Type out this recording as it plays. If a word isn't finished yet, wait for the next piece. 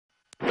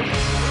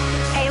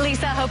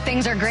Hope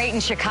things are great in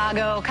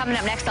Chicago. Coming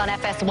up next on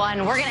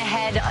FS1, we're going to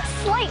head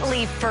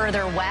slightly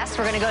further west.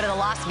 We're going to go to the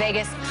Las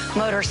Vegas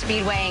Motor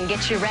Speedway and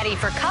get you ready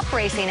for cup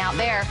racing out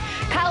there.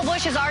 Kyle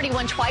Busch has already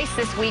won twice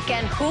this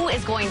weekend. Who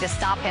is going to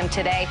stop him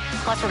today?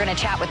 Plus, we're going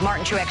to chat with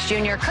Martin Truex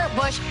Jr., Kurt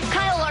Busch,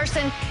 Kyle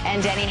Larson,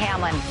 and Denny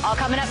Hamlin. All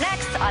coming up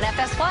next on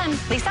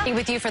FS1. Lisa,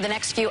 with you for the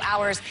next few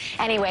hours.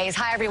 Anyways,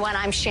 hi, everyone.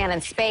 I'm Shannon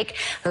Spake.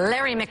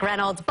 Larry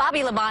McReynolds, Bobby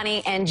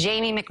Labonte, and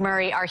Jamie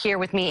McMurray are here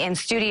with me in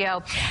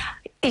studio.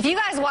 If you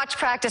guys watch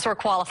practice or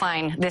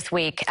qualifying this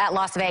week at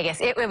Las Vegas,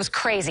 it was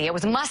crazy. It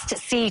was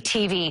must-see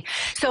TV.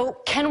 So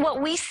can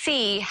what we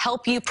see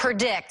help you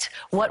predict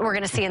what we're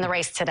going to see in the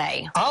race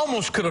today? I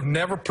almost could have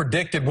never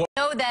predicted what.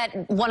 I know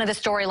that one of the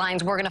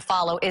storylines we're going to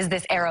follow is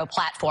this Aero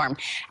platform.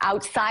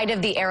 Outside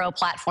of the Aero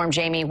platform,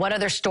 Jamie, what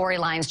other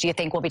storylines do you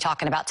think we'll be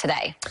talking about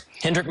today?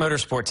 Hendrick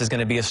Motorsports is going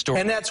to be a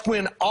story. And that's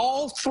when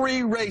all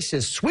three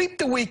races sweep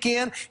the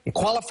weekend. He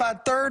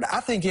qualified third. I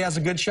think he has a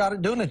good shot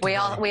at doing it today.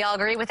 We all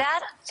agree with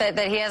that?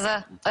 That he has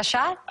a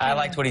shot? I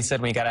liked what he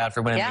said when he got out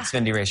for winning the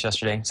Xfinity race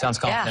yesterday. Sounds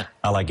confident.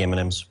 I like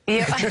M&Ms.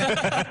 Yeah.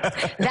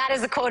 That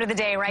is the quote of the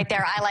day right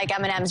there. I like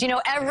M&Ms. You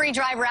know, every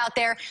driver out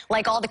there,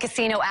 like all the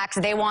casino acts,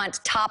 they want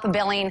top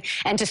billing.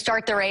 And to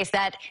start the race,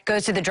 that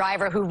goes to the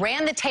driver who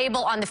ran the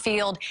table on the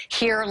field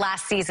here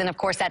last season. Of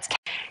course, that's...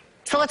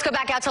 So let's go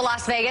back out to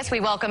Las Vegas.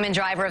 We welcome in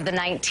driver of the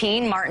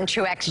 19, Martin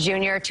Truex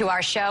Jr., to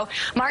our show.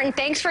 Martin,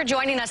 thanks for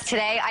joining us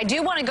today. I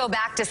do want to go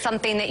back to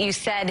something that you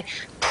said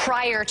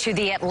prior to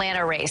the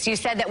Atlanta race. You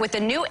said that with the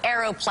new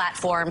Aero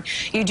platform,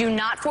 you do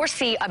not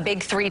foresee a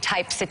big three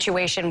type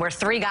situation where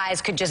three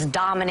guys could just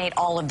dominate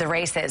all of the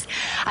races.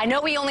 I know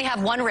we only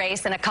have one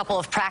race and a couple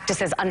of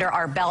practices under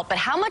our belt, but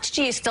how much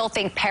do you still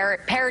think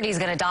parity is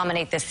going to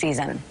dominate this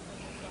season?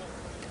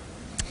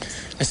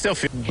 I still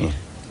feel...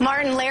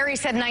 Martin, Larry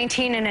said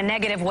 19 in a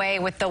negative way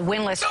with the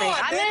winless streak.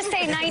 I'm going to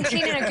say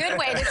 19 in a good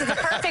way. This is a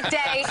perfect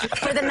day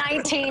for the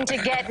 19 to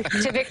get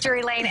to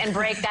victory lane and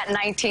break that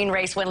 19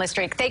 race winless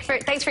streak. Thanks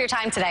for your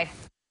time today.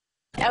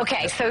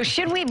 Okay, so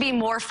should we be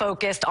more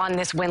focused on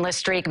this winless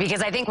streak?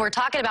 Because I think we're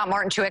talking about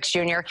Martin Truex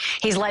Jr.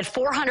 He's led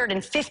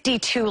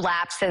 452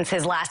 laps since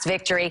his last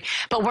victory,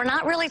 but we're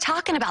not really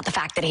talking about the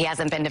fact that he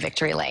hasn't been to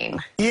victory lane.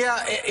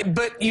 Yeah,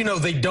 but, you know,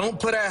 they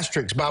don't put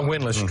asterisks by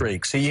winless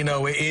streaks. You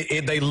know,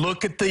 they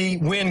look at the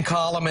win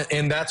column,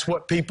 and that's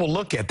what people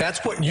look at.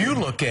 That's what you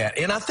look at.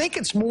 And I think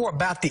it's more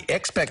about the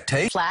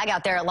expectation. Flag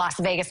out there at Las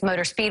Vegas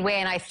Motor Speedway,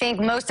 and I think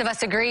most of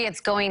us agree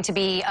it's going to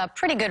be a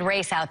pretty good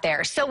race out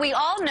there. So we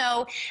all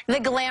know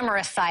the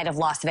glamorous side of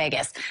Las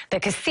Vegas, the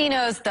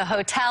casinos, the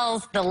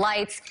hotels, the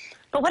lights.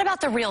 But what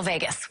about the real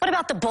Vegas? What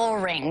about the bull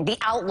ring, the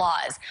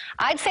outlaws?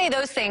 I'd say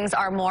those things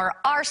are more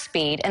our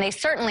speed, and they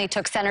certainly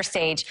took center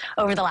stage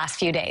over the last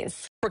few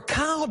days. For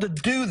Kyle to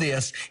do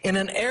this in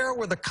an era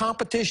where the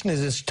competition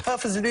is as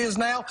tough as it is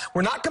now,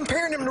 we're not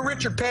comparing him to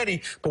Richard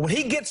Petty, but when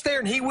he gets there,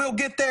 and he will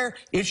get there,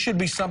 it should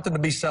be something to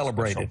be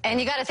celebrated. And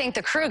you got to thank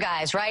the crew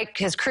guys, right?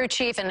 His crew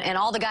chief and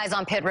all the guys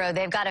on pit road,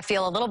 they've got to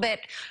feel a little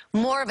bit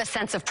more of a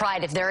sense of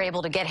pride if they're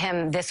able to get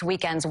him this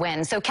weekend's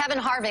win. So Kevin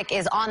Harvick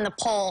is on the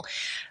pole.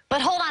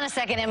 But hold on a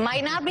second, it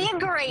might not be a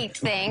great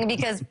thing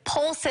because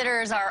pole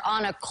sitters are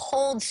on a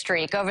cold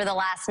streak over the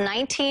last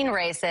 19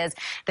 races.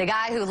 The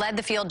guy who led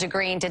the field to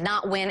green did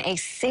not win a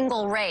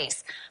single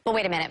race. But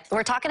wait a minute,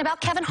 we're talking about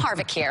Kevin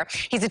Harvick here.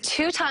 He's a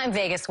two-time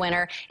Vegas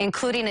winner,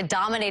 including a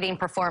dominating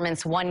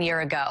performance 1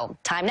 year ago.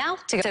 Time now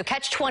to go. So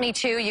catch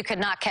 22. You could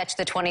not catch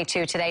the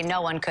 22 today.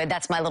 No one could.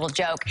 That's my little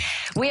joke.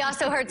 We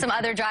also heard some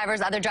other drivers.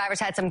 Other drivers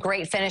had some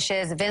great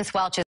finishes. Vince Welch